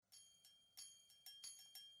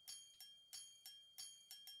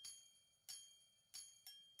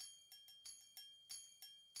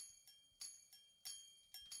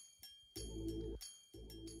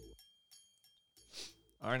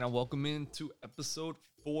All right, now welcome into episode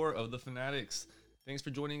 4 of The Fanatics. Thanks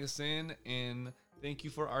for joining us in, and thank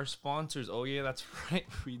you for our sponsors. Oh yeah, that's right.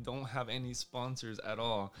 We don't have any sponsors at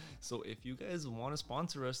all. So if you guys want to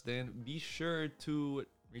sponsor us, then be sure to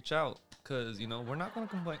reach out, because, we're not going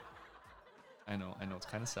to complain. I know, it's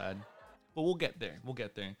kind of sad, but we'll get there.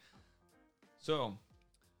 So,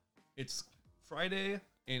 it's Friday,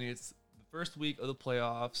 and it's the first week of the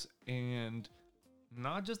playoffs, and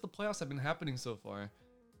not just the playoffs have been happening so far.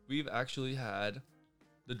 We've actually had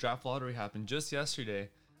the draft lottery happen just yesterday.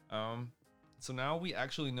 So now we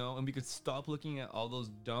actually know, and we could stop looking at all those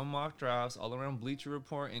dumb mock drafts all around Bleacher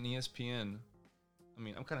Report and ESPN. I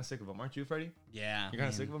mean, I'm kind of sick of them, aren't you, Freddie? Yeah. You're kind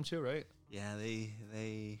of sick of them too, right? Yeah,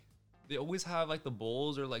 they always have like the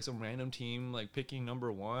Bulls or like some random team like picking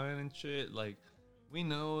number 1 and shit. Like, we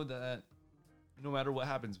know that no matter what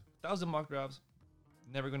happens, 1,000 mock drafts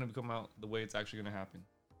never going to come out the way it's actually going to happen.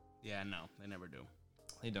 Yeah, no, they never do.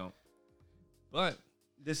 They don't. But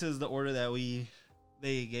this is the order that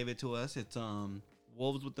they gave it to us. It's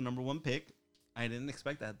Wolves with the number 1 pick. I didn't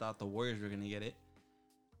expect that. I thought the Warriors were gonna get it.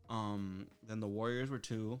 Then the Warriors were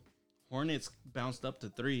 2. Hornets bounced up to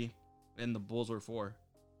 3, and the Bulls were 4.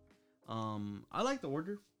 I like the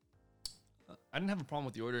order. I didn't have a problem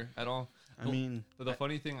with the order at all. But the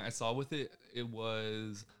funny thing I saw with it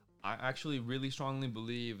was I actually really strongly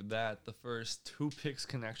believe that the first 2 picks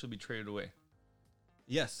can actually be traded away.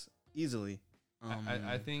 Yes, easily.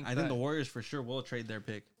 I think the Warriors for sure will trade their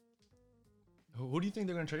pick. Who do you think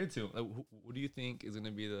they're going to trade it to? Like, who do you think is going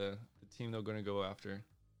to be the team they're going to go after?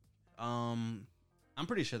 I'm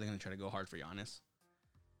pretty sure they're going to try to go hard for Giannis.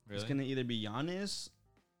 Really? It's going to either be Giannis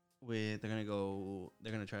they're going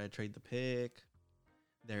to try to trade the pick,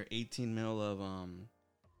 their 18 mil of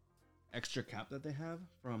extra cap that they have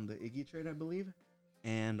from the Iggy trade, I believe,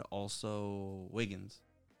 and also Wiggins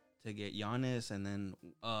to get Giannis, and then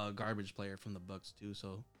a garbage player from the Bucks too,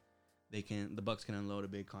 so the Bucks can unload a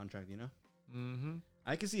big contract, Mm-hmm.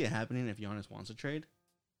 I can see it happening if Giannis wants to trade.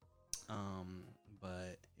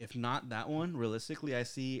 But if not that one, realistically, I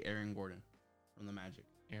see Aaron Gordon from the Magic.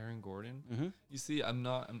 Aaron Gordon? Mm-hmm. You see, I've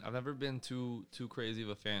never been too crazy of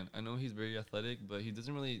a fan. I know he's very athletic, but he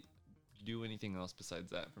doesn't really do anything else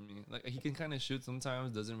besides that for me. Like, he can kind of shoot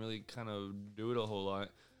sometimes, doesn't really kind of do it a whole lot.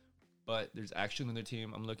 But there's actually another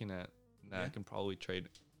team I'm looking at that I can probably trade.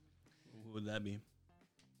 Who would that be?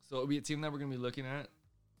 So it'll be a team that we're going to be looking at.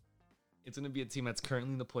 It's going to be a team that's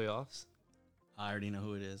currently in the playoffs. I already know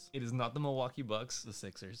who it is. It is not the Milwaukee Bucks. The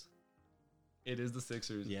Sixers. It is the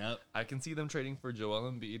Sixers. Yep. I can see them trading for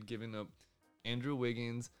Joel Embiid, giving up Andrew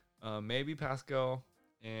Wiggins, maybe Pascal,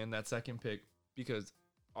 and that second pick. Because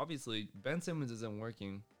obviously Ben Simmons isn't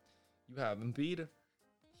working. You have Embiid.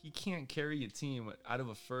 He can't carry a team out of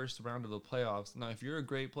a first round of the playoffs. Now, if you're a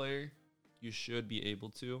great player, you should be able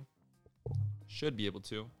to.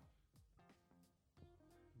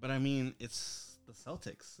 But I mean, it's the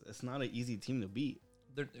Celtics. It's not an easy team to beat.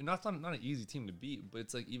 They're not an easy team to beat, but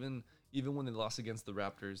it's like even when they lost against the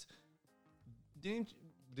Raptors,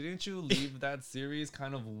 didn't you leave that series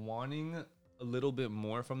kind of wanting a little bit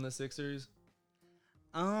more from the Sixers?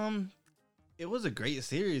 It was a great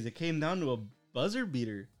series. It came down to a buzzer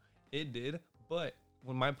beater. It did, but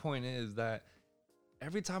my point is that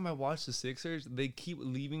every time I watch the Sixers, they keep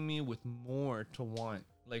leaving me with more to want.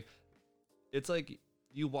 Like, it's like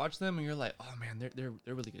you watch them and you're like, oh man, they're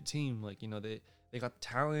a really good team. Like, they got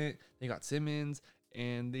talent, they got Simmons,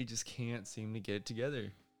 and they just can't seem to get it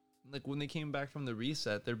together. Like, when they came back from the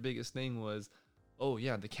reset, their biggest thing was, oh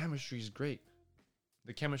yeah, the chemistry is great.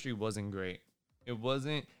 The chemistry wasn't great. It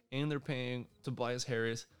wasn't, and they're paying Tobias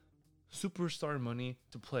Harris superstar money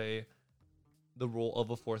to play the role of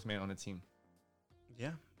a 4th man on a team.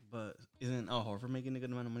 Yeah, but isn't Al Horford making a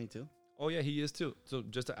good amount of money too? Oh yeah, he is too. So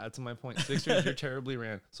just to add to my point, Sixers, you're terribly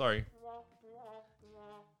ran. Sorry.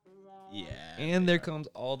 Yeah. And there comes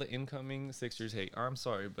all the incoming Sixers hate. I'm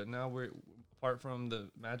sorry, but now we're apart from the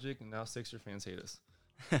Magic, and now Sixer fans hate us.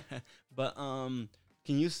 But can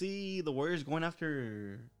you see the Warriors going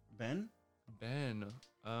after Ben?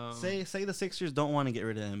 Say the Sixers don't want to get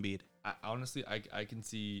rid of Embiid. Honestly, I can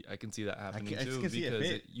see that happening I too, can see because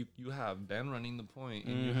it you have Ben running the point,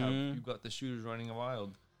 and Mm-hmm. you've got the shooters running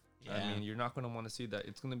wild. Yeah. I mean, you're not going to want to see that.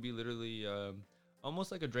 It's going to be literally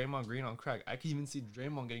almost like a Draymond Green on crack. I can even see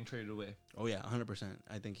Draymond getting traded away. Oh yeah, 100%.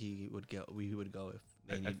 I think he would go. We would go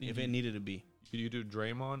if it needed to be. You do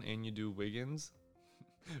Draymond and you do Wiggins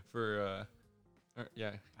for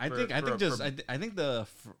yeah. I think the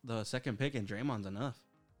second pick and Draymond's enough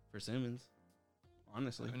for Simmons.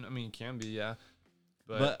 Honestly, I mean, it can be, yeah.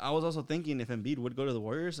 But I was also thinking if Embiid would go to the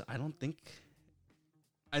Warriors, I don't think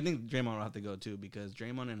I think Draymond will have to go too because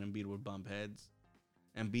Draymond and Embiid would bump heads.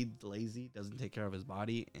 Embiid's lazy, doesn't take care of his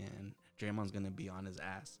body, and Draymond's gonna be on his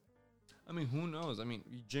ass. I mean, who knows? I mean,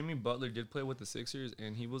 Jimmy Butler did play with the Sixers,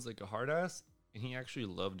 and he was like a hard ass, and he actually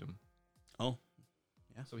loved him. Oh,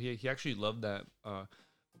 yeah. So he actually loved that.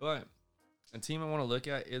 But a team I want to look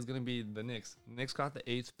at is going to be the Knicks. Knicks got the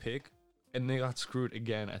 8th pick, and they got screwed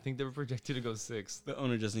again. I think they were projected to go 6th. The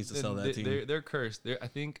owner just needs to sell that team. They're cursed. I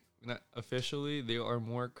think officially they are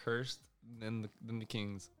more cursed than the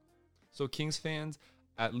Kings. So Kings fans,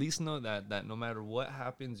 at least know that no matter what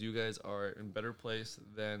happens, you guys are in better place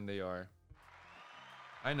than they are.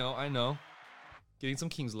 I know. Getting some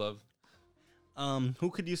Kings love. Who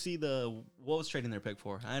could you see the Wolves trading their pick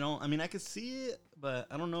for? I mean, I could see it, but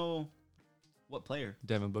I don't know what player.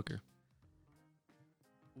 Devin Booker.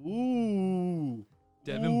 Ooh.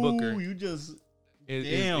 Devin Booker. You just... Is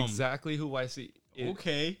Damn. exactly who I see.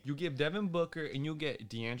 Okay. You give Devin Booker and you get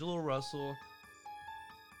D'Angelo Russell.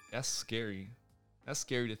 That's scary. That's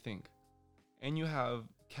scary to think. And you have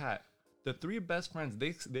Cat. The 3 best friends,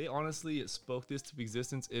 they honestly spoke this to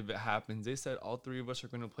existence if it happens. They said all 3 of us are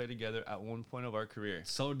going to play together at one point of our career.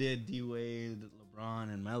 So did D-Wade,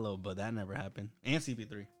 LeBron, and Melo, but that never happened. And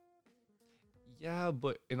CP3. Yeah,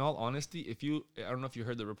 but in all honesty, I don't know if you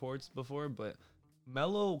heard the reports before, but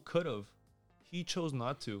Melo could have. He chose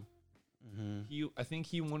not to. Mm-hmm. I think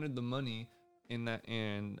he wanted the money in that,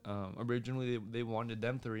 and originally they wanted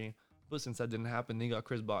them 3, but since that didn't happen, they got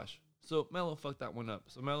Chris Bosh. So Melo fucked that one up.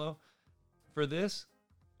 So Melo, for this,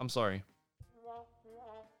 I'm sorry.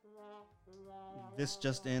 This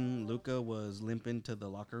just in, Luka was limping to the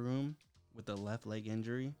locker room with a left leg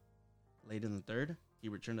injury late in the 3rd. He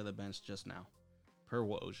returned to the bench just now. Per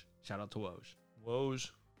Woj. Shout out to Woj.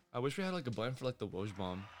 Woj. I wish we had like a button for like the Woj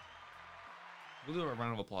bomb. We'll do a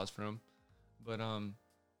round of applause for him. But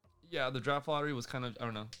yeah, the draft lottery was kind of, I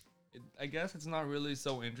don't know. I guess it's not really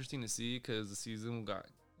so interesting to see because the season got,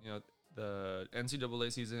 the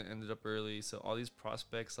NCAA season ended up early. So all these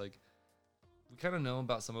prospects, like, we kind of know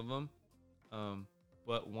about some of them.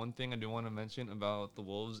 But one thing I do want to mention about the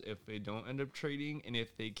Wolves, if they don't end up trading and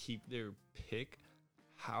if they keep their pick,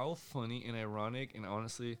 how funny and ironic, and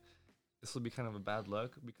honestly, this will be kind of a bad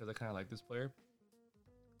luck because I kind of like this player.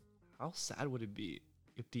 How sad would it be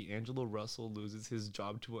if D'Angelo Russell loses his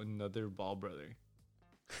job to another Ball brother?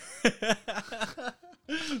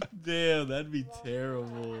 Damn, that'd be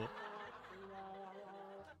terrible.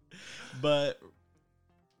 But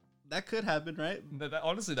that could happen, right?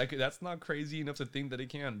 Honestly, that's not crazy enough to think that it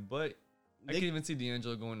can. But I can even see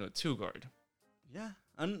D'Angelo going to a 2 guard. Yeah,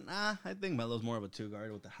 I think Melo's more of a 2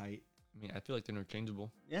 guard with the height. I mean, I feel like they're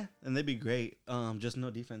interchangeable. Yeah, and they'd be great. Just no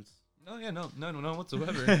defense. No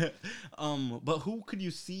whatsoever. But who could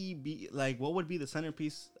you see be like? What would be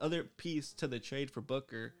the other piece to the trade for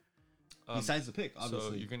Booker besides the pick?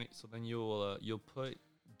 Obviously, So then you'll put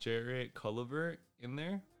Jarrett Culver in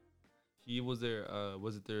there. He was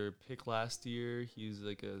their pick last year. He's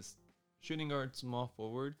like a shooting guard, small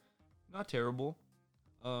forward, not terrible.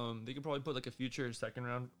 They could probably put like a future 2nd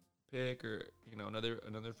round pick or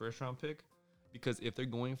another 1st round pick, because if they're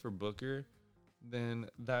going for Booker, then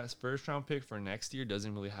that 1st round pick for next year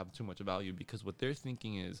doesn't really have too much value, because what they're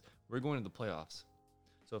thinking is we're going to the playoffs.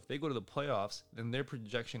 So if they go to the playoffs, then their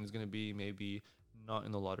projection is going to be maybe not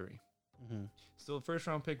in the lottery. Mm-hmm. So the 1st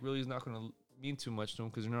round pick really is not going to mean too much to them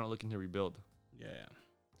because they're not looking to rebuild. Yeah.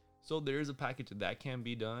 So there is a package that can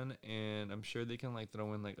be done, and I'm sure they can like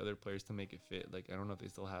throw in like other players to make it fit. Like I don't know if they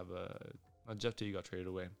still have Jeff Teague got traded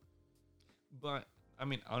away, but I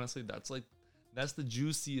mean honestly, that's the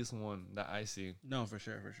juiciest one that I see. No, for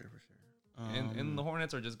sure. And the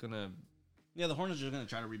Hornets are just gonna. Yeah, the Hornets are gonna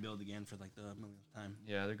try to rebuild again for like the millionth time.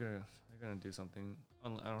 Yeah, they're gonna do something. I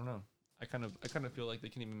don't know. I kind of feel like they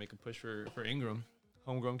can even make a push for Ingram,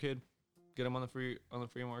 homegrown kid, get him on the free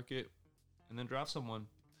market, and then draft someone.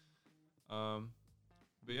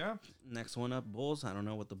 But yeah. Next one up, Bulls. I don't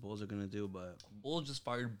know what the Bulls are gonna do, but Bulls just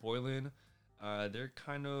fired Boylan. They're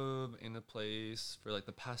kind of in a place for like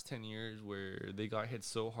the past 10 years where they got hit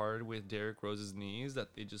so hard with Derrick Rose's knees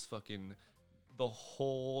that they just the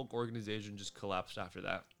whole organization just collapsed after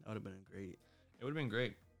that. That would have been great. It would have been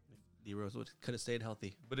great. D Rose could have stayed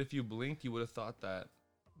healthy. But if you blinked, you would have thought that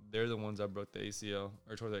they're the ones that broke the ACL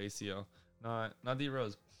or tore the ACL, not D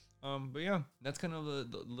Rose. But yeah, that's kind of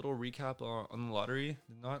the little recap on the lottery.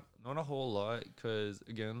 Not a whole lot, because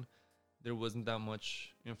again, there wasn't that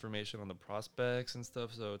much information on the prospects and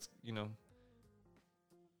stuff. So it's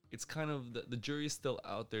it's kind of the jury's still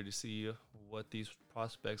out there to see what these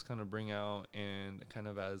prospects kind of bring out, and kind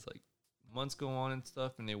of as like months go on and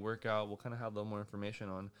stuff and they work out, we'll kind of have a little more information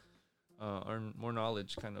on or more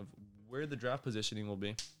knowledge, kind of where the draft positioning will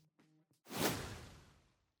be.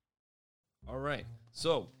 All right,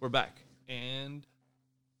 so we're back, and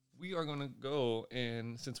we are gonna go.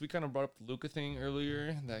 And since we kind of brought up the Luka thing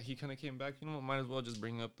earlier, that he kind of came back, might as well just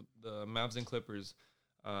bring up the Mavs and Clippers.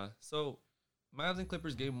 So Mavs and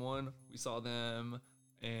Clippers game 1, we saw them,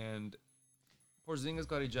 and Porzingis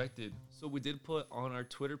got ejected. So we did put on our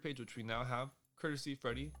Twitter page, which we now have, courtesy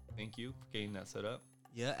Freddie. Thank you for getting that set up.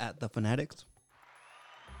 Yeah, at the Fanatics.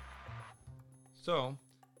 So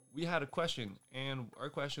we had a question, and our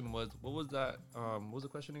question was, what was that? What was the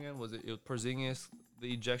question again? Was it Porzingis,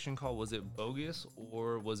 the ejection call, was it bogus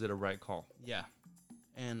or was it a right call? Yeah.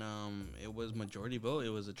 And it was majority vote. It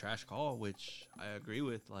was a trash call, which I agree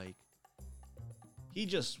with. Like, he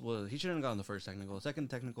shouldn't have gotten the first technical. Second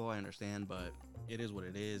technical, I understand, but it is what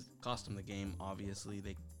it is. Cost him the game, obviously.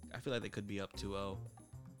 I feel like they could be up 2-0.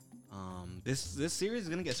 This series is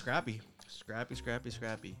gonna get scrappy.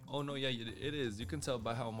 Scrappy. Oh no, yeah, it is. You can tell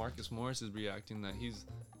by how Marcus Morris is reacting that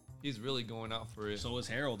he's really going out for it. So is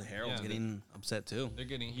Harold. Harold's getting upset too. They're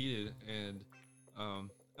getting heated, and I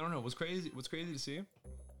don't know. What's crazy to see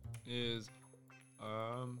is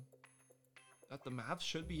that the Mavs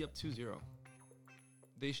should be up 2-0.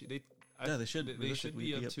 They should be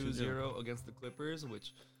up 2-0 against the Clippers.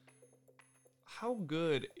 Which, how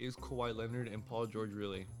good is Kawhi Leonard and Paul George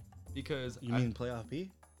really? Because you mean playoff P?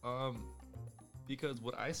 Because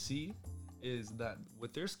what I see is that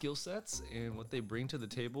with their skill sets and what they bring to the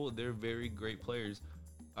table, they're very great players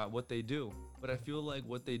at what they do. But I feel like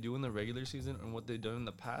what they do in the regular season and what they've done in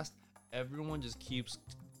the past, everyone just keeps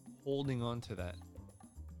holding on to that.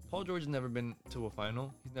 Paul George has never been to a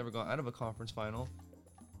final. He's never gone out of a conference final.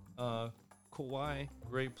 Kawhi,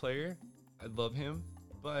 great player. I love him.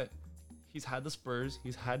 But he's had the Spurs.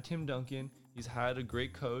 He's had Tim Duncan. He's had a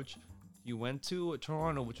great coach. He went to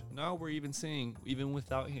Toronto, which now we're even saying, even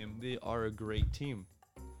without him, they are a great team.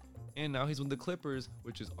 And now he's with the Clippers,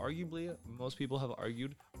 which is arguably, most people have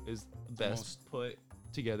argued, is the best put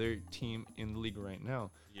together team in the league right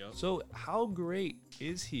now. Yep. So how great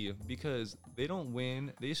is he? Because they don't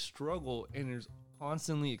win, they struggle, and there's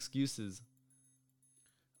constantly excuses.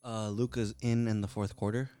 Luka's in the fourth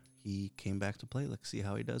quarter. He came back to play. Let's see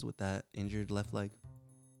how he does with that injured left leg.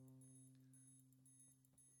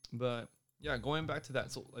 But yeah, going back to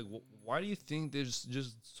that, so like, why do you think there's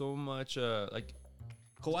just so much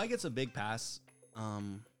Kawhi gets a big pass.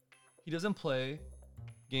 He doesn't play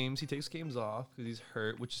games. He takes games off because he's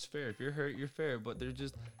hurt, which is fair. If you're hurt, you're fair. But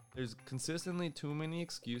there's consistently too many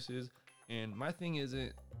excuses. And my thing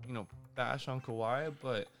isn't, bash on Kawhi,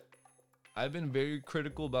 but I've been very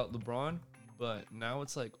critical about LeBron. But now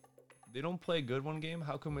it's like they don't play good one game.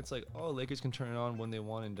 How come it's like, oh, Lakers can turn it on when they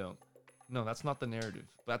want and don't? No, that's not the narrative.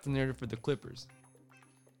 That's the narrative for the Clippers.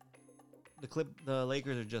 The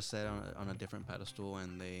Lakers are just set on a different pedestal,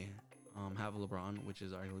 and they have LeBron, which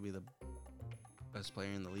is arguably the best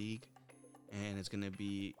player in the league, and it's going to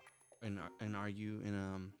be in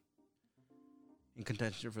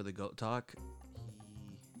contention for the GOAT talk.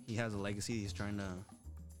 He has a legacy.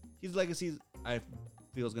 His legacy, I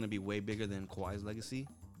feel, is going to be way bigger than Kawhi's legacy.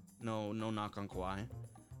 No knock on Kawhi,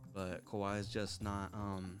 but Kawhi is just not.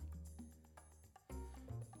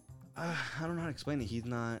 I don't know how to explain it. He's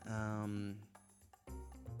not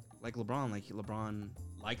like LeBron. Like LeBron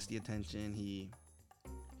likes the attention.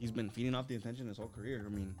 He's been feeding off the attention his whole career. I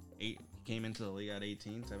mean, he came into the league at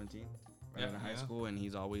 18, 17, right out of high school, and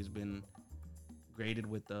he's always been graded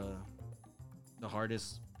with the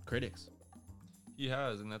hardest critics. He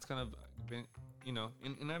has, and that's kind of been,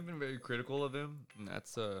 and I've been very critical of him, and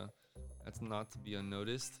that's not to be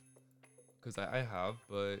unnoticed, because I have,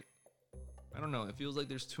 but I don't know. It feels like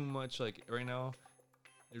there's too much, like right now,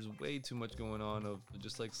 there's way too much going on of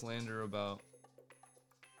just like slander about,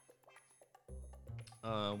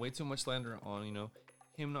 way too much slander on,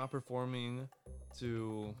 him not performing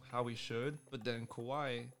to how he should. But then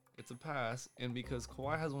Kawhi gets a pass, and because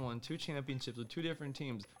Kawhi has won 2 championships with 2 different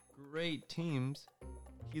teams, great teams,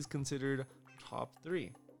 he's considered top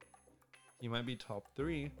 3. He might be top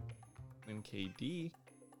 3 when KD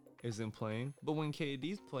isn't playing, but when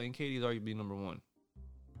KD's playing, KD's arguably number 1.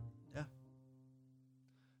 Yeah.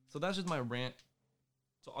 So that's just my rant.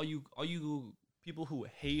 So all you people who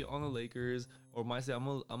hate on the Lakers or might say I'm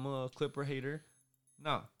a Clipper hater,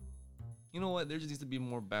 nah. You know what? There just needs to be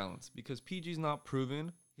more balance because PG's not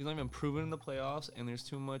proven. He's not even proven in the playoffs, and there's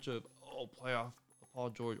too much of playoff Paul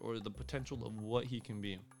George or the potential of what he can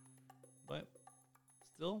be. But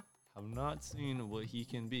still have not seen what he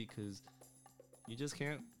can be because he just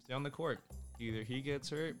can't stay on the court. Either he gets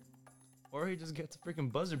hurt or he just gets a freaking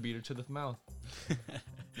buzzer beater to the mouth.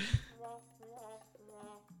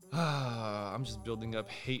 I'm just building up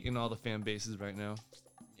hate in all the fan bases right now.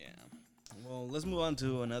 Yeah. Well, let's move on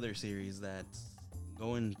to another series that's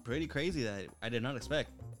going pretty crazy that I did not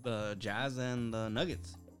expect. The Jazz and the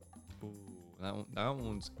Nuggets. Ooh, that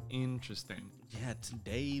one's interesting. Yeah,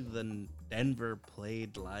 today the Denver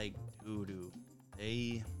played like doo-doo.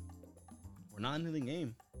 They were not into the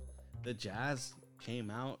game. The Jazz came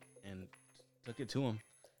out and took it to them.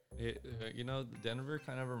 Denver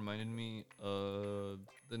kind of reminded me of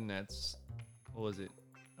the Nets. What was it?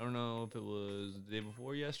 I don't know if it was the day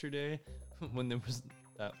before yesterday when there was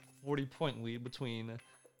that 40-point lead between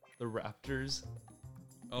the Raptors.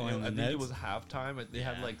 Oh, and and I the think it Nets? was halftime. They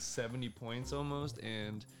had Yeah. like 70 points almost,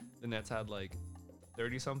 and the Nets had like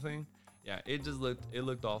 30 something. Yeah, it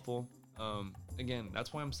looked awful. Again,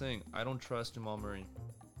 that's why I'm saying I don't trust Jamal Murray.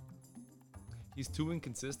 He's too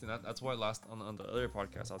inconsistent. That's why on the other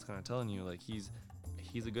podcast I was kind of telling you, like, he's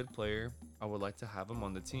a good player. I would like to have him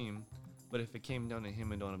on the team, but if it came down to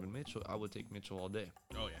him and Donovan Mitchell, I would take Mitchell all day.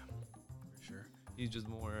 Oh, yeah. For sure. He's just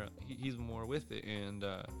more he's more with it, and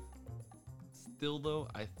still though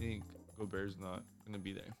I think Gobert's not gonna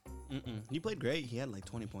be there. He played great. He had like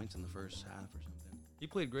 20 points in the first half or something. He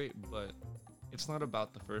played great, but it's not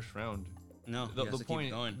about the first round. No, The he has to keep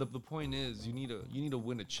going. the point is you need to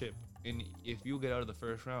win a chip, and if you get out of the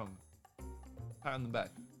first round, pat on the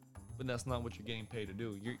back. But that's not what you're getting paid to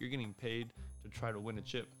do. You're getting paid to try to win a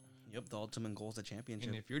chip. Yep, the ultimate goal is the championship.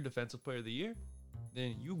 And if you're defensive player of the year,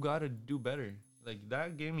 then you gotta do better. Like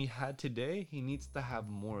that game he had today, he needs to have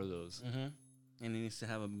more of those. And he needs to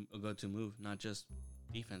have a go-to move, not just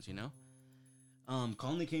defense, you know?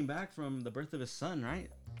 Conley came back from the birth of his son, right?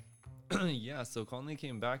 Yeah, so Conley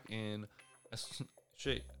came back and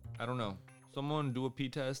shit, I don't know. Someone do a P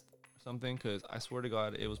test or something, because I swear to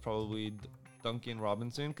God, it was probably Duncan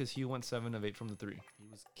Robinson, because he went 7 of 8 from the 3. He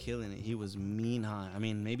was killing it. He was mean high. I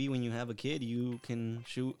mean, maybe when you have a kid, you can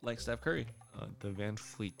shoot like Steph Curry. The Van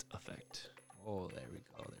Fleet effect. Oh, there we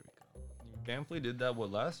go. Van Fleet did that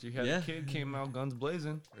last year. He had Yeah. a kid, came out guns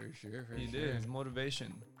blazing. For sure, He did. His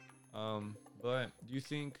motivation. But what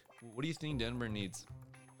do you think Denver needs?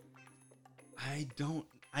 I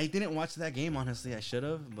didn't watch that game, honestly. I should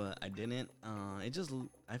have, but I didn't. I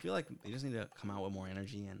feel like they just need to come out with more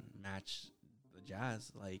energy and match the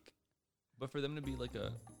Jazz. Like, But for them to be like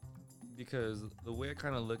because the way I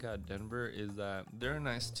kind of look at Denver is that they're a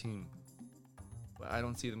nice team, but I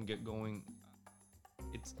don't see them get going.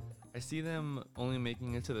 I see them only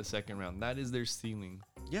making it to the second round. That is their ceiling.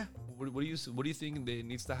 yeah, What do you think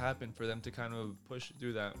needs to happen for them to kind of push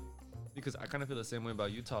through that? Because I kind of feel the same way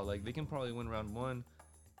about Utah. Like they can probably win round 1,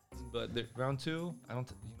 but round 2, I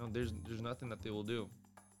don't. There's nothing that they will do.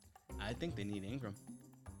 I think they need Ingram.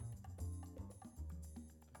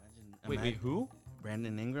 Wait, who?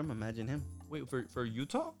 Brandon Ingram. Imagine him. Wait, for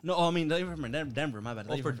Utah? No, I mean they were from Denver. My bad.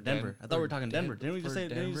 For Denver. I thought we were talking Denver. Didn't we just say?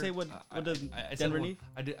 Didn't you say what does Denver need?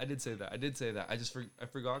 I did say that. I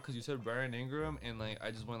forgot because you said Brian Ingram, and like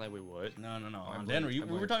I just went like, wait, what? No. I On believe- Denver. I We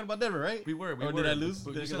believe- were talking about Denver, right? We were. Or did I lose?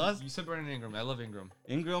 But Did I you get said, lost? you said Brian Ingram. I love Ingram.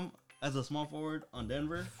 Ingram as a small forward on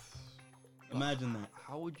Denver. Imagine that.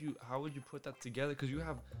 How would you put that together? Because you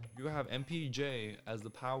have MPJ as the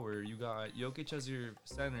power. You got Jokic as your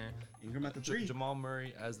center. Ingram at the 3. Jamal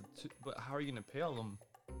Murray as the 2. But how are you gonna pay all of them?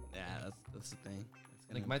 Yeah, that's the thing.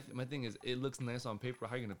 Like my thing is, it looks nice on paper.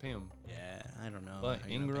 How are you gonna pay them? Yeah, I don't know. But How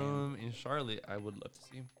you gonna pay him? Ingram in Charlotte, I would love to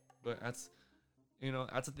see. But that's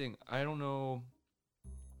the thing. I don't know.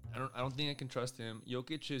 I don't think I can trust him.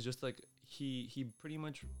 Jokic is just like he pretty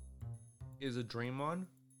much is a Draymond,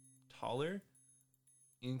 taller,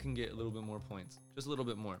 and can get a little bit more points, just a little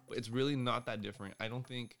bit more. But it's really not that different. I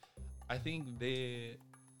honestly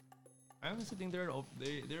think they're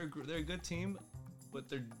a good team, but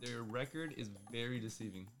their record is very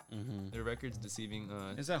deceiving. Mm-hmm. Their record's deceiving.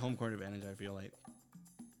 It's that home court advantage. I feel like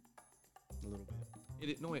a little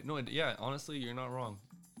bit. Yeah, honestly, you're not wrong,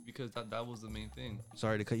 because that was the main thing.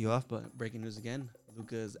 Sorry to cut you off, but breaking news again.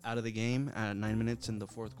 Luka's out of the game at 9 minutes in the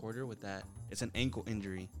fourth quarter with that. It's an ankle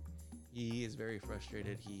injury. He is very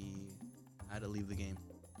frustrated. He had to leave the game.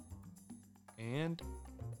 And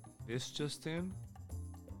this just in,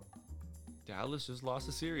 Dallas just lost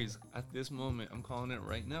a series. At this moment, I'm calling it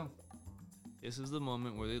right now. This is the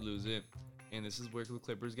moment where they lose it, and this is where the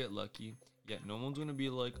Clippers get lucky. Yet no one's gonna be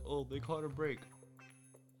like, oh, they caught a break.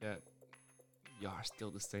 Yet y'all are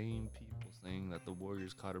still the same people saying that the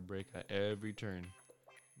Warriors caught a break at every turn.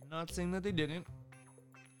 Not saying that they didn't.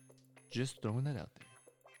 Just throwing that out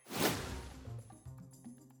there.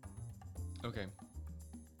 Okay.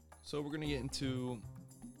 So we're going to get into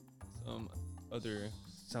some other...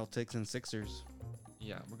 Celtics and Sixers.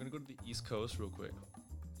 Yeah, we're going to go to the East Coast real quick.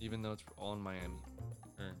 even though it's all in Miami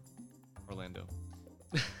or Orlando.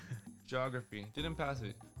 Geography didn't pass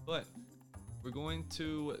it, but we're going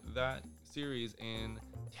to that series, and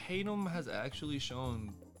Tatum has actually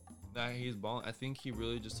shown that he's balling. I think he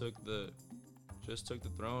really just took the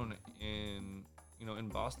throne in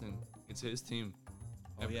Boston. It's his team.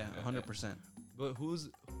 Oh yeah, 100%. But who's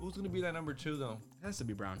gonna be that number 2 though? It has to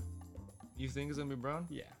be Brown. You think it's gonna be Brown?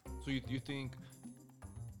 Yeah. So you think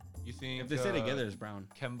if they stay together, it's Brown.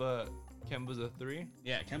 Kemba's a 3?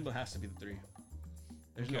 Yeah, Kemba has to be the 3.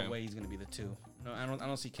 There's no way he's gonna be the 2. No, I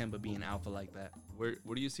don't see Kemba being alpha like that. Where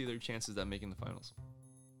do you see their chances at making the finals?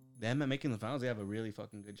 Them at making the finals, they have a really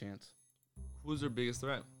fucking good chance. Who's their biggest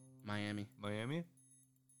threat? Miami.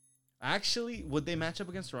 Actually, would they match up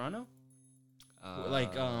against Toronto?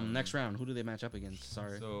 Next round, who do they match up against?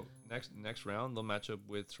 Sorry. So next round they'll match up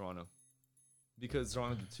with Toronto, because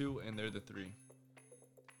Toronto's the 2 and they're the 3.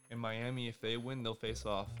 And Miami, if they win, they'll face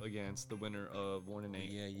off against the winner of 1 and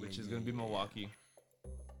 8, which is gonna be Milwaukee.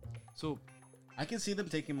 So I can see them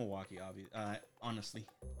taking Milwaukee. Honestly,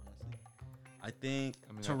 I think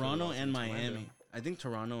Toronto and Miami. I think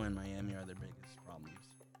Toronto and Miami are their biggest problems.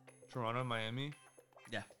 Toronto and Miami.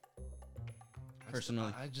 Yeah.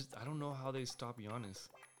 Personally, I don't know how they stop Giannis.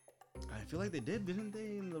 I feel like they didn't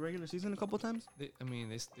they, in the regular season a couple times?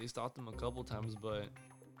 They stopped them a couple times, but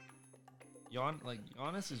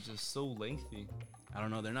Giannis is just so lengthy. I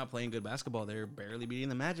don't know. They're not playing good basketball. They're barely beating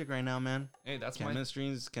the Magic right now, man. Hey, that's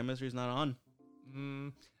chemistry's not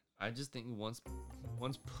on. I just think once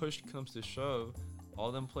push comes to shove,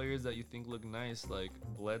 all them players that you think look nice, like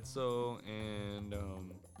Bledsoe and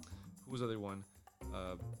who was the other one?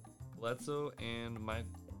 Bledsoe and Mike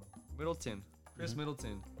Middleton, Chris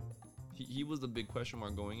Middleton. He was the big question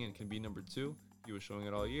mark going in. Can be number 2. He was showing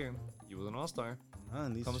it all year. He was an all-star.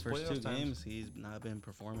 In these first 2 games, he's not been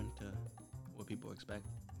performing to what people expect.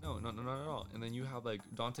 No, not at all. And then you have like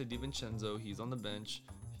Dante DiVincenzo. He's on the bench.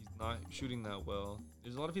 He's not shooting that well.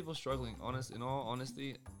 There's a lot of people struggling. In all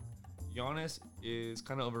honesty, Giannis is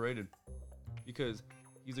kind of overrated because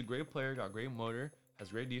he's a great player, got great motor, has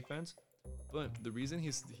great defense. But the reason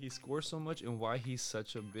he scores so much and why he's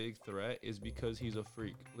such a big threat is because he's a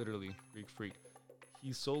freak, literally Greek freak.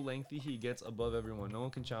 He's so lengthy, he gets above everyone. No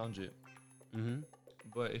one can challenge it.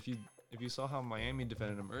 But if you saw how Miami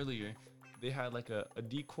defended him earlier, they had like a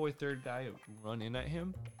decoy third guy run in at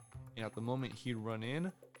him, and at the moment he'd run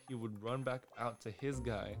in, he would run back out to his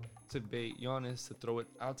guy to bait Giannis to throw it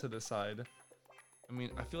out to the side. I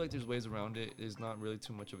mean, I feel like there's ways around it. It's not really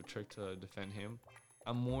too much of a trick to defend him.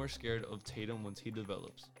 I'm more scared of Tatum once he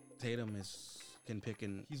develops. Tatum can pick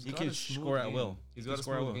and he can score at will. He's got a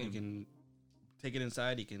smooth game. He can take it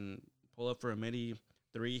inside. He can pull up for a midi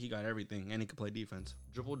 3. He got everything, and he can play defense.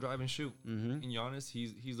 Dribble, drive, and shoot. And Giannis,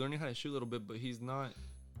 he's learning how to shoot a little bit, but he doesn't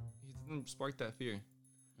spark that fear.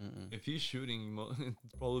 If he's shooting,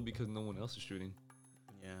 it's probably because no one else is shooting.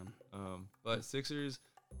 Yeah. But Sixers,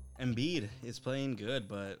 Embiid is playing good,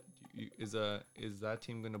 but is that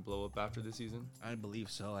team gonna blow up after this season? I believe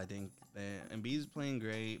so. I think Embiid's playing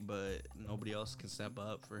great, but nobody else can step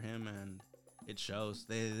up for him, and it shows.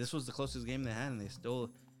 This was the closest game they had, and they still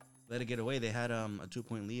let it get away. They had a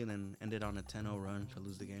 2-point lead and ended on a 10-0 run to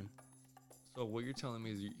lose the game. So what you're telling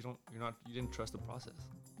me is you didn't trust the process.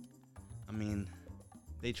 I mean,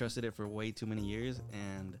 they trusted it for way too many years,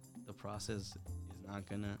 and the process is not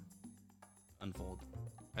gonna unfold.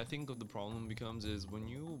 I think what the problem becomes is when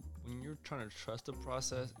you're trying to trust the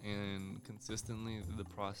process and consistently the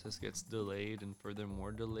process gets delayed and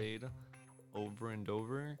furthermore delayed over and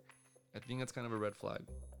over. I think that's kind of a red flag.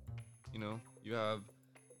 You know, you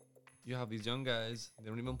have these young guys, they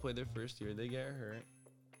don't even play their first year, they get hurt,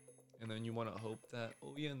 and then you want to hope that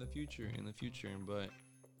in the future, but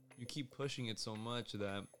you keep pushing it so much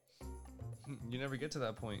that you never get to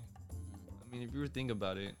that point. I mean, if you were to think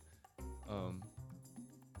about it,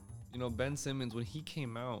 Ben Simmons, when he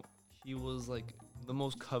came out, he was like the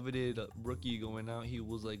most coveted rookie going out. He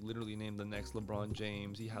was like literally named the next LeBron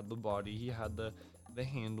James. He had the body, he had the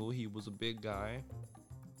handle, he was a big guy.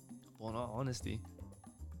 Well, in all honesty,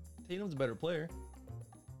 Tatum's a better player.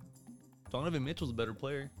 Donovan Mitchell's a better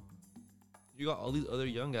player. You got all these other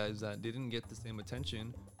young guys that didn't get the same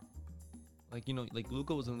attention. Like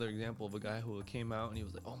Luka was another example of a guy who came out and he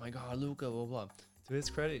was like, oh my God, Luka, blah, blah. To his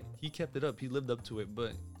credit, he kept it up. He lived up to it.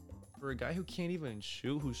 But for a guy who can't even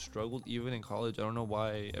shoot, who struggled even in college, I don't know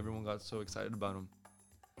why everyone got so excited about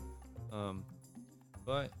him.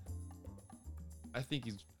 But I think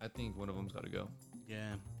one of them's got to go.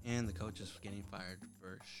 Yeah, and the coach is getting fired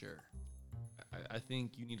for sure. I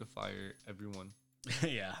think you need to fire everyone.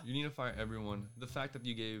 Yeah. You need to fire everyone. The fact that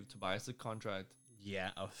you gave Tobias a contract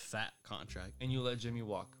Yeah, a fat contract. And you let Jimmy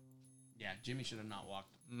walk. Yeah, Jimmy should have not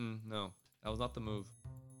walked. No, that was not the move.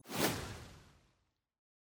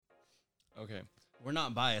 Okay. We're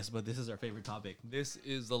not biased, but this is our favorite topic. This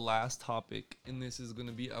is the last topic, and this is going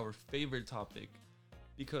to be our favorite topic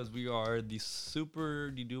because we are the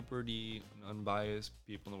super duper unbiased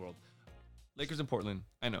people in the world. Lakers in Portland.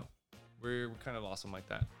 I know. We're kind of awesome like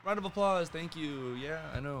that. Round of applause. Thank you. Yeah,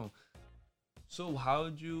 I know. So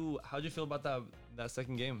how'd you feel about that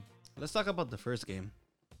second game? Let's talk about the first game.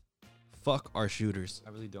 Fuck our shooters.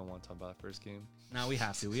 I really don't want to talk about that first game. Now we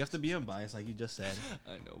have to. We have to be unbiased, like you just said.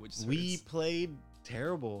 I know. Which we played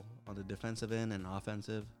terrible on the defensive end and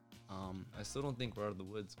offensive. I still don't think we're out of the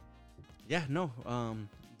woods. Yeah, no.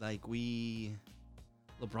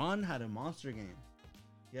 LeBron had a monster game.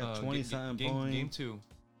 He had 27 points. Game 2.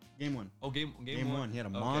 Game 1. Oh, game 1. He had a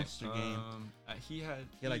monster game. He had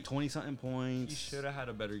like 20-something points. He should have had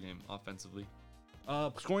a better game offensively.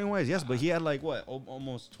 Scoring wise, yes, but he had like what,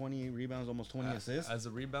 almost 20 rebounds, almost 20 assists. As a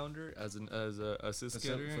rebounder, as a assist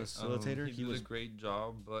getter, facilitator, he did a great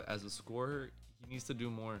job. But as a scorer, he needs to do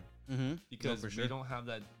more. Because we don't have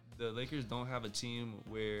that. The Lakers don't have a team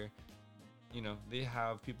where, they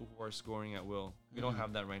have people who are scoring at will. We don't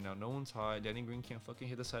have that right now. No one's hot. Danny Green can't fucking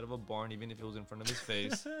hit the side of a barn, even if it was in front of his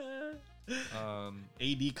face.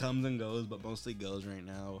 AD comes and goes, but mostly goes right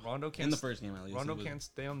now. Rondo can't, in the first game at least. Rondo can't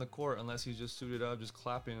stay on the court unless he's just suited up, just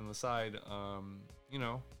clapping on the side.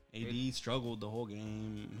 AD struggled the whole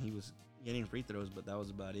game. He was getting free throws, but that was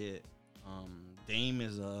about it. Dame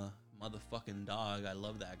is a motherfucking dog. I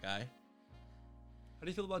love that guy. How do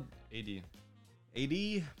you feel about AD?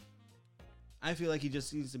 AD, I feel like he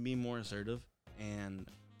just needs to be more assertive and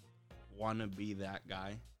want to be that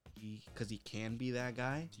guy. Because he can be that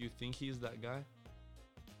guy. Do you think he's that guy?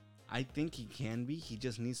 I think he can be. He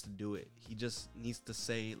just needs to do it. He just needs to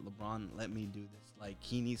say, LeBron, let me do this. Like,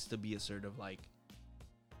 he needs to be assertive. Like,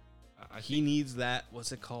 he needs that,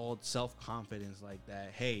 what's it called? Self-confidence like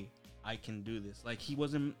that. Hey, I can do this. Like, he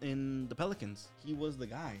wasn't in the Pelicans. He was the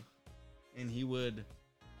guy. And he would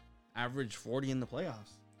average 40 in the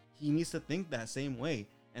playoffs. He needs to think that same way.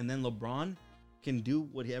 And then LeBron can do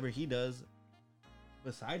whatever he does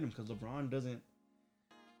beside him, because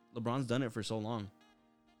LeBron's done it for so long.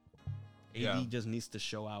 AD just needs to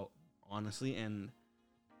show out, honestly. And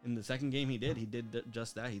in the second game he did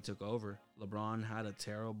just that. He took over. LeBron had a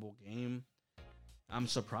terrible game. I'm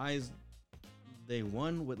surprised they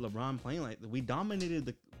won with LeBron playing like that. We dominated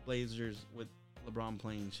the Blazers with LeBron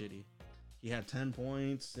playing shitty. He had 10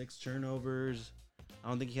 points, 6 turnovers. I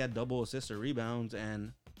don't think he had double assists or rebounds,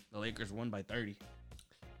 and the Lakers won by 30.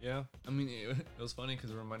 Yeah, I mean, it was funny because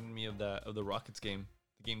it reminded me of the Rockets game,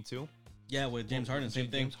 the game 2. Yeah, with James Harden, same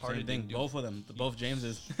thing. Both of them, both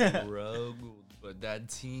Jameses. Struggled, but that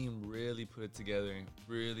team really put it together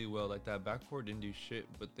really well. Like, that backcourt didn't do shit,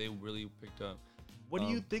 but they really picked up. What do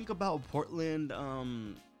you think about Portland?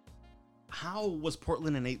 How was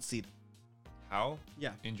Portland an 8 seed? How?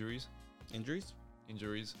 Yeah. Injuries,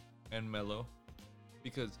 and Melo,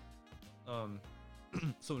 because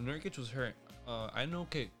so Nurkic was hurt. I know.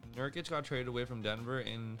 Okay, Nurkic got traded away from Denver,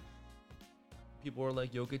 and people were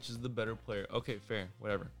like, Jokic is the better player. Okay, fair,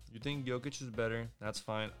 whatever. You think Jokic is better? That's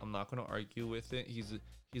fine. I'm not gonna argue with it.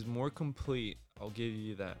 He's more complete. I'll give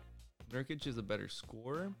you that. Nurkic is a better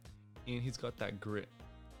scorer, and he's got that grit.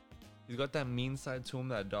 He's got that mean side to him,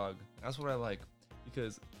 that dog. That's what I like,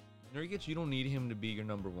 because Nurkic, you don't need him to be your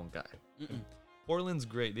number one guy. Portland's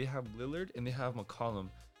great. They have Lillard and they have McCollum.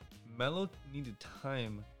 Melo needed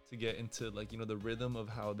time to get into, like, the rhythm of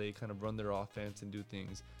how they kind of run their offense and do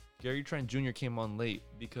things. Gary Trent Jr. came on late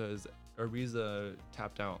because Ariza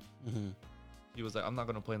tapped out. He was like, I'm not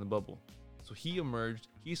going to play in the bubble. So he emerged.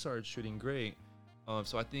 He started shooting great.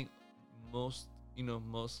 So I think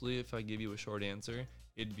mostly if I give you a short answer,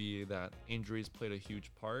 it'd be that injuries played a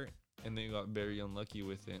huge part and they got very unlucky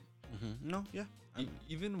with it. No, yeah.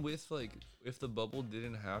 Even with, like, if the bubble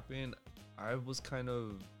didn't happen, I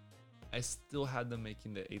still had them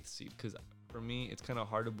making the 8th seed, because for me, it's kind of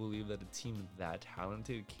hard to believe that a team that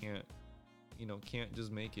talented can't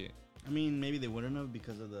just make it. I mean, maybe they wouldn't have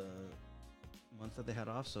because of the months that they had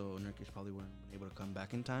off, so Nurkic probably wouldn't have been able to come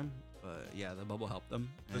back in time. But yeah, the bubble helped them.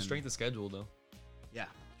 The strength of schedule, though. Yeah,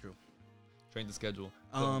 true. Strength of schedule.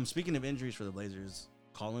 Speaking of injuries for the Blazers,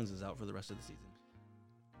 Collins is out for the rest of the season.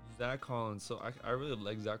 Zach Collins. So I really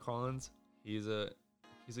like Zach Collins. He's a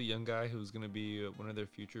young guy who's going to be one of their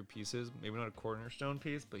future pieces. Maybe not a cornerstone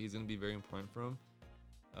piece, but he's going to be very important for him.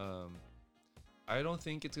 I don't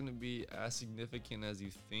think it's going to be as significant as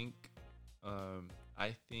you think.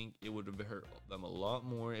 I think it would have hurt them a lot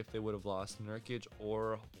more if they would have lost Nurkic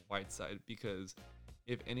or Whiteside, because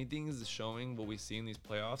if anything is showing what we see in these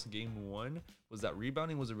playoffs, game 1 was that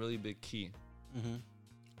rebounding was a really big key. Mm-hmm.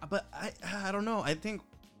 But I don't know. I think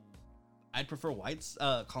I'd prefer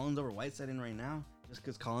Collins over Whiteside in right now, just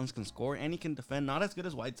because Collins can score and he can defend, not as good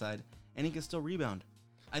as Whiteside, and he can still rebound.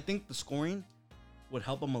 I think the scoring would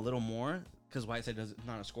help him a little more because Whiteside is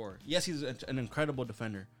not a scorer. Yes, he's an incredible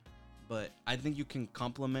defender, but I think you can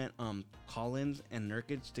complement Collins and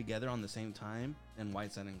Nurkic together on the same time, and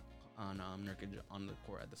Whiteside and Nurkic on the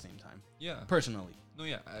court at the same time. Yeah, personally. No,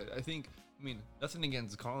 yeah, I think. I mean, nothing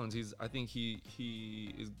against Collins. I think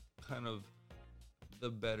he is kind of the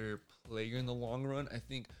better player in the long run. I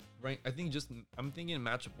think I'm thinking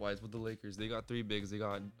matchup wise with the Lakers. They got 3 bigs. They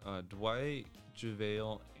got Dwight,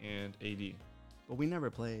 JaVale, and AD. But we never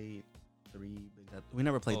play three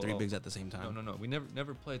bigs at the same time. No. We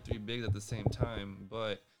never played 3 bigs at the same time.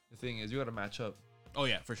 But the thing is, you got to match up. Oh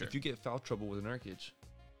yeah, for sure. If you get foul trouble with Nurkic,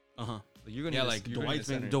 like you're gonna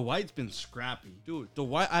Dwight's been scrappy, dude.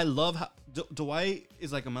 Dwight, I love how Dwight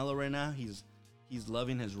is like a mellow right now. He's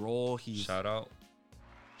loving his role. Shout out,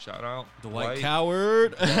 Dwight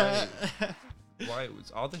Coward. Dwight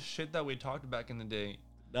was all the shit that we talked back in the day.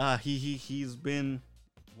 He's been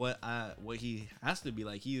what he has to be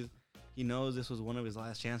like. He knows this was one of his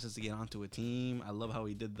last chances to get onto a team. I love how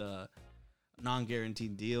he did the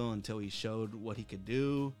non-guaranteed deal until he showed what he could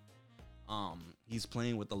do. He's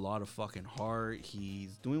playing with a lot of fucking heart.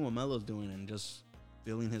 He's doing what Melo's doing and just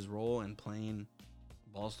filling his role and playing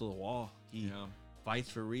balls to the wall. He fights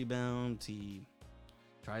for rebounds. He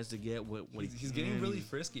tries to get what he's getting really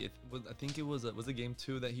frisky. I think it was a game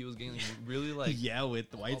 2 that he was getting really like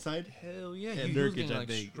with the Whiteside. Hell yeah, and he Nurkic, was getting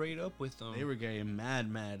like straight up with them. They were getting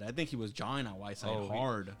mad. I think he was jawing at Whiteside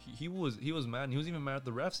hard. He was mad. And he was even mad at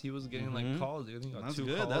the refs. He was getting like calls. I think he got that's 2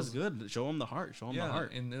 good. calls. That's good. Show him the heart. The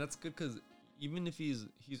heart. And that's good because even if he's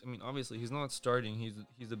I mean obviously he's not starting.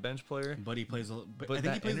 He's a bench player. But he plays. But I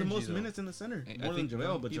think he plays the most minutes in the center. More than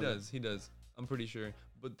JaVale. But he does. I'm pretty sure.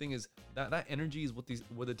 But the thing is that energy is what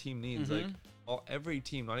the team needs. Like every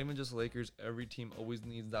team, not even just Lakers, every team always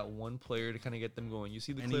needs that one player to kind of get them going. You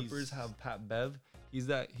see the Clippers have Pat Bev. He's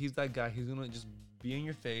that guy. He's gonna just be in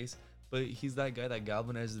your face, but he's that guy that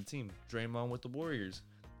galvanizes the team. Draymond with the Warriors.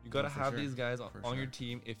 You gotta have these guys on your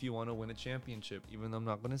team if you want to win a championship. Even though I'm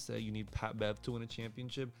not gonna say you need Pat Bev to win a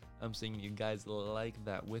championship, I'm saying you guys like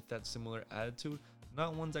that with that similar attitude,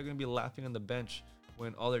 not ones that are gonna be laughing on the bench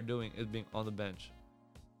when all they're doing is being on the bench.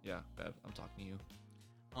 Yeah, Bev, I'm talking to you.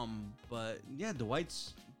 But yeah,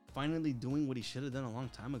 Dwight's finally doing what he should have done a long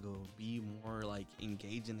time ago. Be more like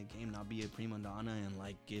engaged in the game, not be a prima donna, and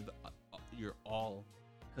like give your all.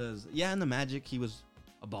 Cause in the Magic he was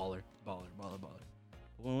a baller.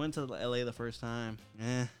 When we went to LA the first time,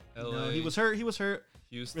 he was hurt.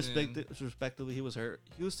 Houston, respectively, he was hurt.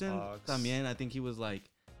 Houston, Hawks. también, I think he was like.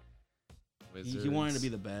 He wanted to be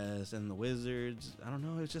the best, and the Wizards. I don't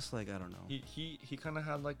know. It's just like I don't know. He kind of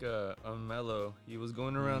had like a Melo. He was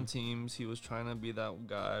going around teams. He was trying to be that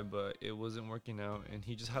guy, but it wasn't working out, and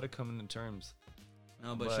he just had to come into terms.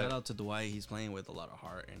 No, but shout out to Dwight. He's playing with a lot of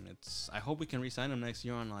heart, and I hope we can re-sign him next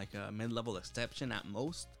year on like a mid-level exception at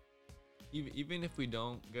most. Even if we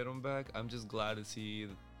don't get him back, I'm just glad to see.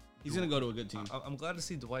 He's going to go to a good team. I'm glad to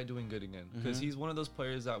see Dwight doing good again because he's one of those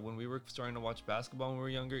players that when we were starting to watch basketball when we were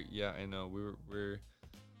younger, I know we're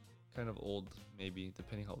kind of old, maybe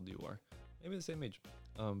depending how old you are, maybe the same age.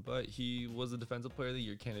 But he was the Defensive Player of the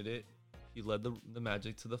Year candidate. He led the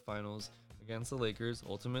Magic to the finals against the Lakers.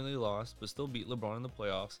 Ultimately lost, but still beat LeBron in the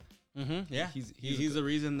playoffs. Yeah, he's the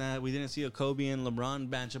reason that we didn't see a Kobe and LeBron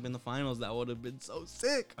matchup in the finals. That would have been so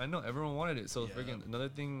sick. I know everyone wanted it. So friggin' another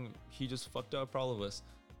thing, he just fucked up for all of us.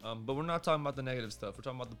 But we're not talking about the negative stuff. We're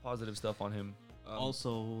talking about the positive stuff on him.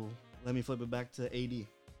 Also, let me flip it back to AD.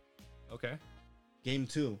 Okay. Game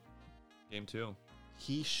 2.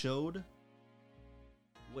 He showed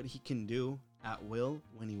what he can do at will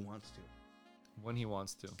when he wants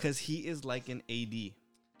to. Because he is like an AD.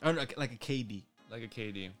 Or like a KD. Like a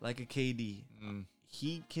KD.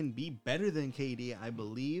 He can be better than KD, I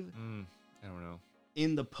believe. I don't know.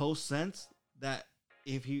 In the post sense that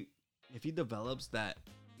if he develops that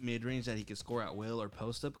mid-range that he can score at will or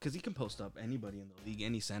post up, because he can post up anybody in the league,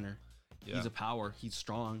 any center. He's a power. He's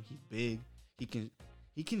strong. He's big.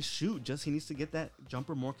 He can shoot. Just he needs to get that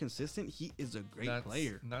jumper more consistent. He is a great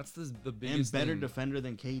player. And that's the biggest and better defender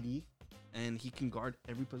than KD. And he can guard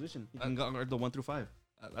every position. He can guard the 1 through 5.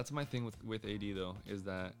 That's my thing with AD though, is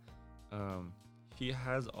that he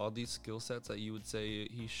has all these skill sets that you would say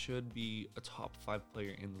he should be a top 5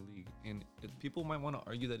 player in the league, and people might want to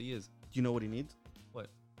argue that he is. Do you know what he needs?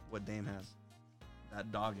 what Dame has.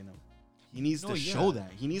 That dog in him. He needs No, to yeah. show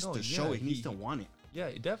that. He needs No, to show yeah, it. He needs to he- want it. Yeah,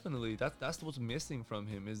 definitely. That's what's missing from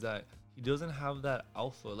him is that he doesn't have that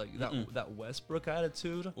alpha, like that Westbrook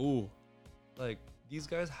attitude. Ooh. Like these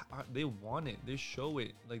guys, they want it. They show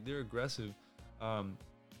it. Like they're aggressive. I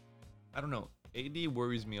don't know. AD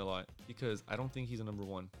worries me a lot because I don't think he's a number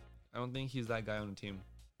one. I don't think he's that guy on the team.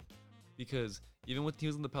 Because even when he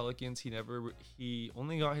was in the Pelicans, he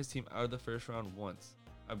only got his team out of the first round once,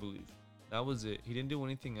 I believe. That was it. He didn't do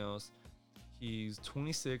anything else. He's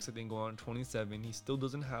 26, I think, going on 27. He still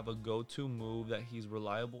doesn't have a go-to move that he's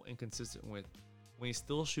reliable and consistent with. When he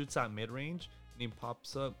still shoots at mid-range and he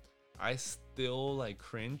pops up, I still like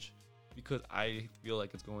cringe because I feel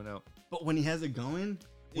like it's going out. But when he has it going,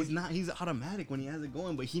 he's automatic when he has it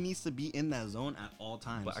going, but he needs to be in that zone at all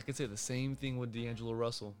times. But I could say the same thing with D'Angelo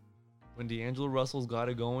Russell. When D'Angelo Russell's got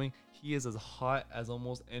it going, he is as hot as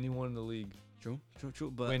almost anyone in the league. True.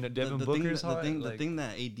 But when Devin the Booker's thing, hot, the thing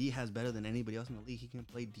that AD has better than anybody else in the league, he can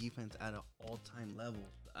play defense at an all-time level.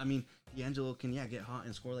 I mean, D'Angelo can get hot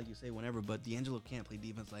and score like you say whenever, but D'Angelo can't play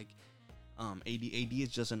defense like AD. AD is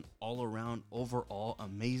just an all-around, overall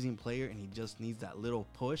amazing player, and he just needs that little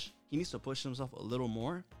push. He needs to push himself a little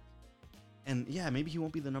more. And yeah, maybe he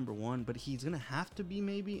won't be the number one, but he's gonna have to be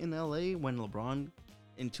maybe in LA when LeBron.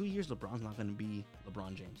 In 2 years, LeBron's not gonna be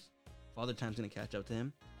LeBron James. Father Time's gonna catch up to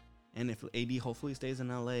him. And if AD hopefully stays in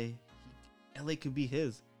LA, LA could be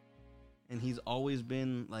his. And he's always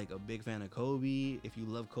been like a big fan of Kobe. If you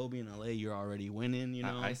love Kobe in LA, you're already winning, you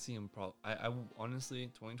know? I see him I honestly,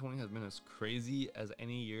 2020 has been as crazy as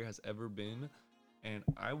any year has ever been. And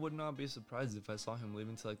I would not be surprised if I saw him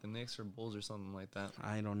leaving to like the Knicks or Bulls or something like that.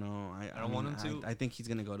 I don't know. I don't want him to. I think he's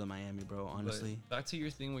going to go to Miami, bro, honestly. But back to your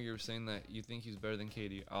thing where you were saying that you think he's better than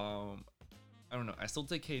KD. I don't know. I still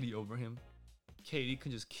take KD over him. KD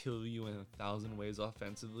can just kill you in 1,000 ways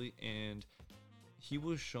offensively, and he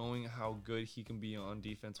was showing how good he can be on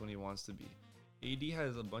defense when he wants to be. AD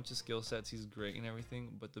has a bunch of skill sets. He's great and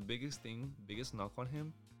everything, but the biggest knock on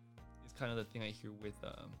him is kind of the thing I hear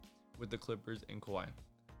with the Clippers and Kawhi.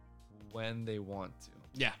 When they want to.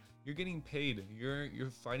 Yeah. You're getting paid. You're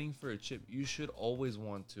fighting for a chip. You should always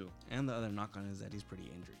want to. And the other knock on is that he's pretty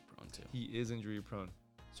injury prone too. He is injury prone.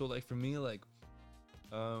 So like for me, like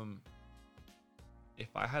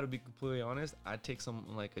if I had to be completely honest, I'd take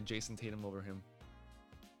someone like a Jason Tatum over him.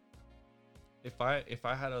 If I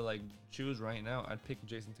had to like choose right now, I'd pick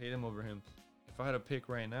Jason Tatum over him. If I had to pick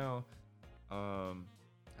right now,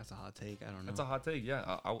 that's a hot take. I don't know. That's a hot take.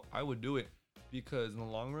 Yeah, I would do it because in the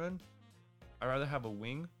long run, I'd rather have a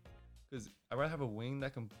wing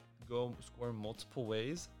that can go score multiple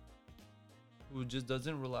ways, who just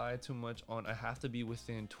doesn't rely too much on I have to be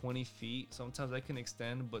within 20 feet. Sometimes I can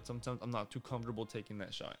extend, but sometimes I'm not too comfortable taking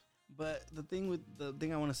that shot. But the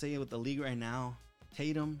thing I want to say with the league right now,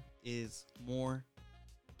 Tatum is more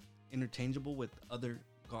interchangeable with other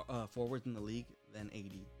forwards in the league than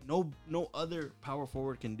AD. No other power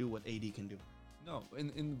forward can do what AD can do. No,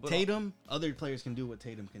 but Tatum, other players can do what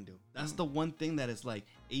Tatum can do. That's the one thing that is like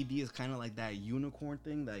AD is kind of like that unicorn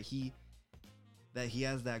thing that he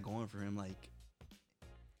has that going for him. Like,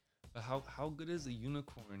 but how good is a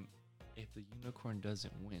unicorn if the unicorn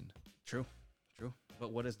doesn't win? True.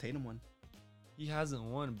 But what has Tatum won? He hasn't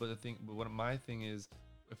won. But what my thing is,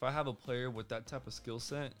 if I have a player with that type of skill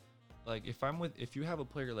set, like if you have a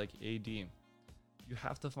player like AD, you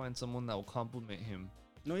have to find someone that will complement him.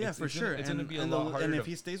 No, yeah, for sure. It's gonna be a lot harder. And if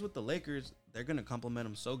he stays with the Lakers, they're gonna complement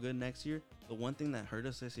him so good next year. The one thing that hurt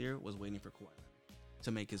us this year was waiting for Kawhi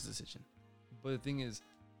to make his decision. But the thing is,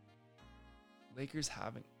 Lakers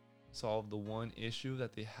haven't solved the one issue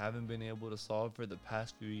that they haven't been able to solve for the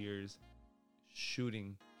past few years: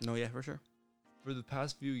 shooting. No, yeah, for sure. For the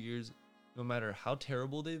past few years, no matter how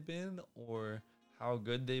terrible they've been or how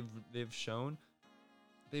good they've shown,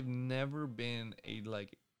 they've never been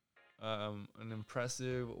an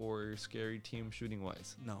impressive or scary team shooting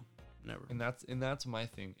wise. No, never. And that's my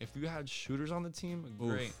thing. If you had shooters on the team,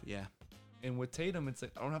 great. Oof, yeah. And with Tatum, it's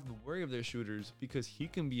like I don't have to worry of their shooters because he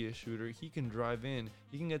can be a shooter. He can drive in.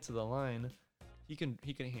 He can get to the line. He can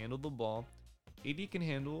handle the ball. AD can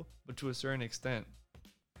handle, but to a certain extent.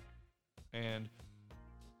 And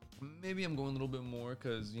maybe I'm going a little bit more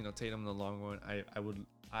because Tatum in the long run,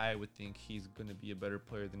 I would think he's gonna be a better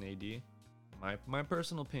player than AD. My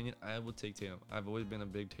personal opinion, I would take Tatum. I've always been a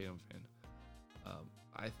big Tatum fan.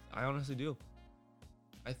 I honestly do.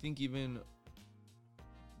 I think even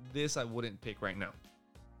this I wouldn't pick right now.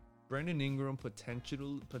 Brandon Ingram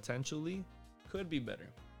potentially could be better.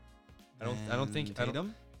 I don't think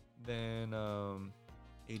Tatum than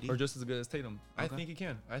AD or just as good as Tatum. Okay. I think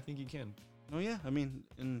he can. Oh yeah, I mean,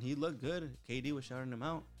 and he looked good. KD was shouting him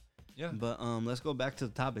out. Yeah. But let's go back to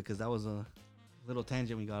the topic because that was a little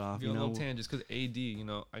tangent we got off. You know, little tangents because AD. You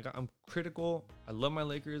know, I'm critical. I love my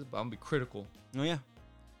Lakers, but I'm gonna be critical. Oh yeah.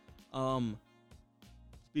 Let's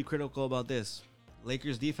be critical about this.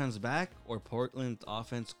 Lakers defense back or Portland's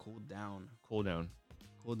offense cooled down? Cool down.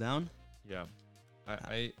 Cooled down? Yeah.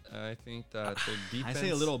 I think that their defense. I say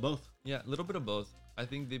a little of both. Yeah, a little bit of both. I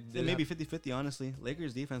think they maybe 50-50, honestly.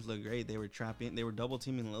 Lakers defense looked great. They were double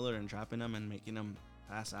teaming Lillard and trapping him and making him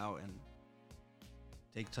pass out and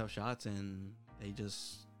take tough shots, and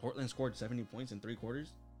Portland scored 70 points in 3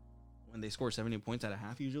 quarters when they score 70 points at a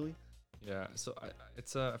half usually. Yeah, so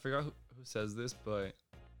I forgot who says this, but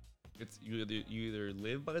it's you either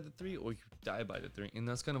live by the 3 or you die by the 3, and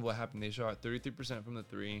that's kind of what happened. They shot 33% from the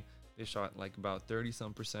 3. They shot like about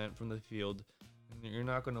 30-some% from the field, and you're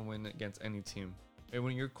not going to win against any team. And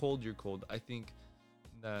when you're cold, you're cold. I think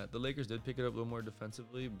that the Lakers did pick it up a little more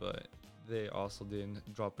defensively, but they also didn't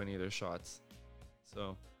drop any of their shots.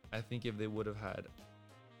 So I think if they would have had,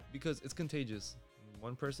 because it's contagious.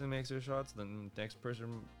 One person makes their shots, then the next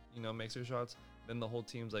person, makes their shots. Then the whole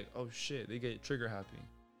team's like, oh shit, they get trigger happy.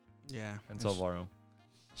 Yeah. And Salvaro.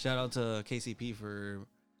 Shout out to KCP for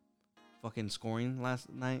fucking scoring last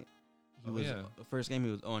night. The first game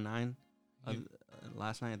he was 0-9.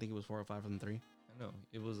 Last night I think it was 4 or 5 from 3. I know.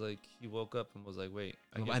 It was like he woke up and was like, wait.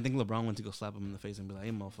 I think LeBron went to go slap him in the face and be like,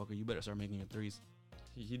 hey motherfucker, you better start making your threes.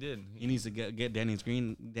 He did. He needs to get Danny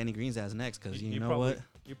Green's ass next because you know probably, what?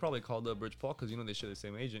 He probably called up Rich Paul because they share the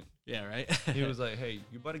same agent. Yeah, right. He was like, hey,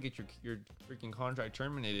 you better get your freaking contract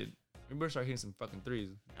terminated. You better start hitting some fucking threes.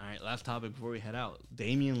 All right, last topic before we head out.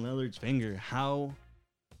 Damian Lillard's finger. How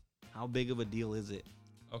big of a deal is it?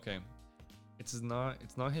 Okay. It's not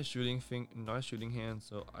his shooting hand,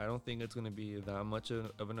 so I don't think it's gonna be that much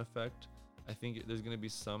of an effect. I think there's gonna be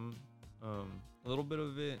some, a little bit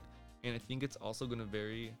of it, and I think it's also gonna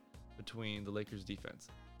vary between the Lakers' defense.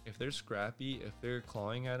 If they're scrappy, if they're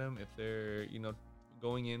clawing at him, if they're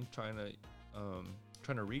going in trying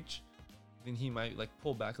to reach, then he might like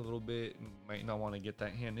pull back a little bit and might not want to get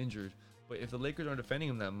that hand injured. But if the Lakers aren't defending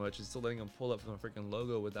him that much and still letting him pull up from a freaking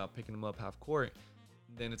logo without picking him up half court,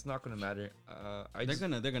 then it's not going to matter.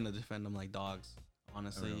 They're gonna defend him like dogs.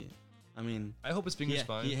 Honestly, I mean, I hope his finger's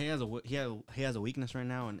fine. He has a weakness right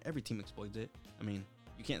now, and every team exploits it. I mean,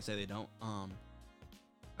 you can't say they don't.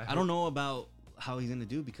 I don't know about how he's gonna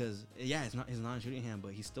do because it's not his non-shooting hand,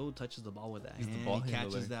 but he still touches the ball with that hand. He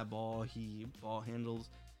catches that ball. He ball handles.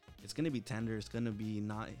 It's gonna be tender. It's gonna be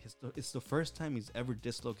not. It's the first time he's ever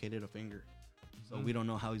dislocated a finger, so we don't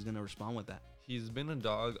know how he's gonna respond with that. He's been a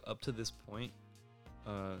dog up to this point.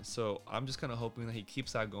 So I'm just kind of hoping that he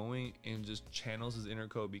keeps that going and just channels his inner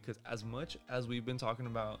Kobe, because as much as we've been talking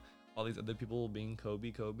about all these other people being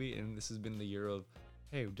Kobe, and this has been the year of,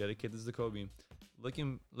 hey, dedicate this to Kobe.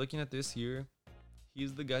 Looking at this year,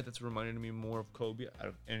 he's the guy that's reminded me more of Kobe out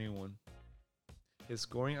of anyone. His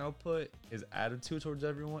scoring output, his attitude towards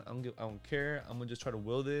everyone, I don't care. I'm gonna just try to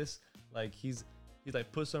will this. Like he's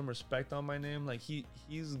like, put some respect on my name. Like he's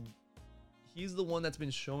the one that's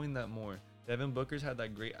been showing that more. Devin Booker's had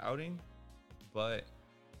that great outing, but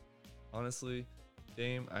honestly,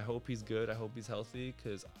 Dame, I hope he's good. I hope he's healthy,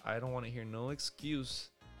 because I don't want to hear no excuse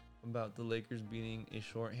about the Lakers beating a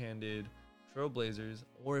shorthanded Trailblazers,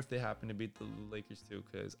 or if they happen to beat the Lakers too,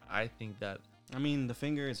 because I think that. I mean, the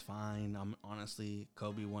finger is fine. Honestly,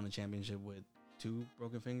 Kobe won a championship with 2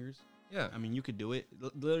 broken fingers. Yeah. I mean, you could do it.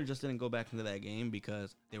 Lillard just didn't go back into that game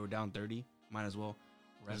because they were down 30. Might as well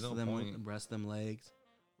rest them legs.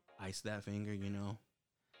 Ice that finger,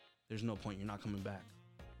 There's no point. You're not coming back.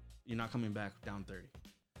 You're not coming back down 30.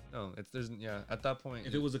 No, at that point.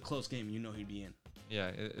 If it was a close game, he'd be in. Yeah,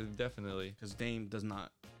 it definitely. Because Dame's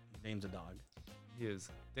a dog. He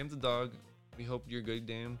is. Dame's a dog. We hope you're good,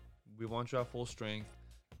 Dame. We want you at full strength,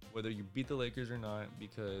 whether you beat the Lakers or not,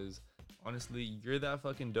 because honestly, you're that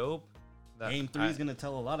fucking dope. Game 3 is going to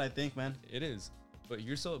tell a lot, I think, man. It is. But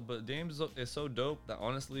Dame is so dope that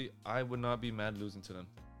honestly, I would not be mad losing to them.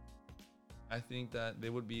 I think that they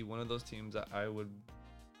would be one of those teams that I wouldn't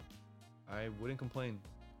complain.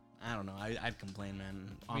 I don't know. I'd complain, man.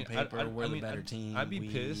 On paper, we're the better team. I'd be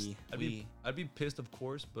pissed. I'd be pissed, of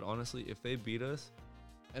course. But honestly, if they beat us,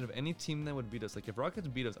 out of any team that would beat us, like if Rockets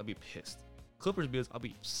beat us, I'd be pissed. Clippers beat us, I'll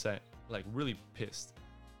be upset, like really pissed.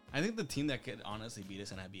 I think the team that could honestly beat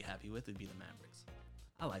us and I'd be happy with would be the Mavericks.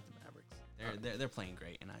 I like the Mavericks. They're playing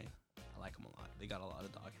great, and I like them a lot. They got a lot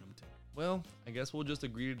of dog in them too. Well, I guess we'll just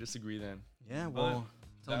agree to disagree then. Yeah, well,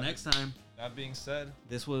 until next time. That being said,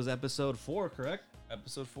 this was episode 4, correct?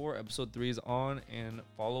 Episode 4. Episode 3 is on, and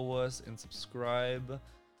follow us and subscribe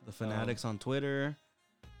The Fanatics on Twitter,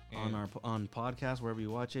 and on podcast wherever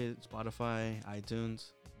you watch it, Spotify,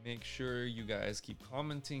 iTunes. make sure you guys keep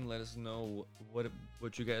commenting. Let us know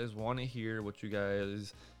what you guys want to hear, what you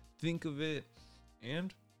guys think of it,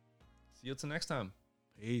 and see you till next time.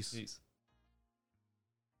 Peace. Peace.